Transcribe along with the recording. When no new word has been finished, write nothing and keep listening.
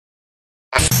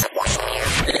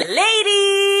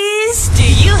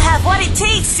have what it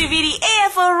takes to be the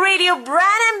AFO Radio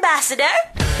brand ambassador?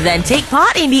 Then take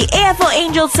part in the AFO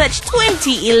Angel Search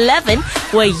 2011,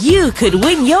 where you could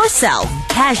win yourself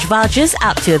cash vouchers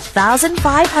up to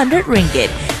 1,500 ringgit,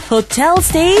 hotel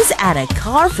stays and a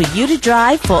car for you to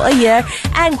drive for a year,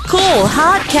 and cool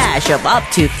hard cash of up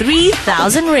to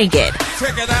 3,000 ringgit.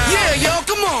 Check it out. Yeah, yo,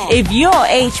 come on. If you're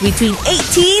aged between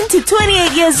 18 to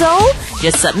 28 years old,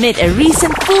 just submit a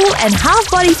recent full and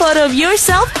half-body photo of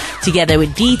yourself together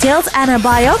with details and a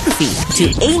biography to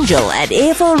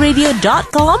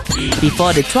angel@aforadio.com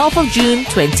before the 12th of June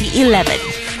 2011.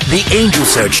 The Angel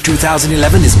Search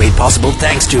 2011 is made possible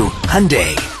thanks to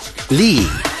Hyundai, Lee,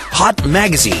 Hot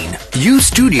Magazine, U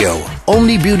Studio,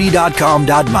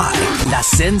 OnlyBeauty.com.my, La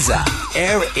Senza,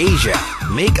 Air Asia,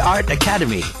 Make Art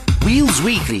Academy, Wheels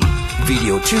Weekly,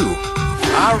 Video 2,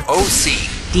 ROC.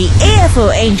 The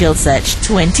AFO Angel Search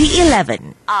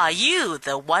 2011. Are you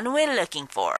the one we're looking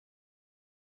for?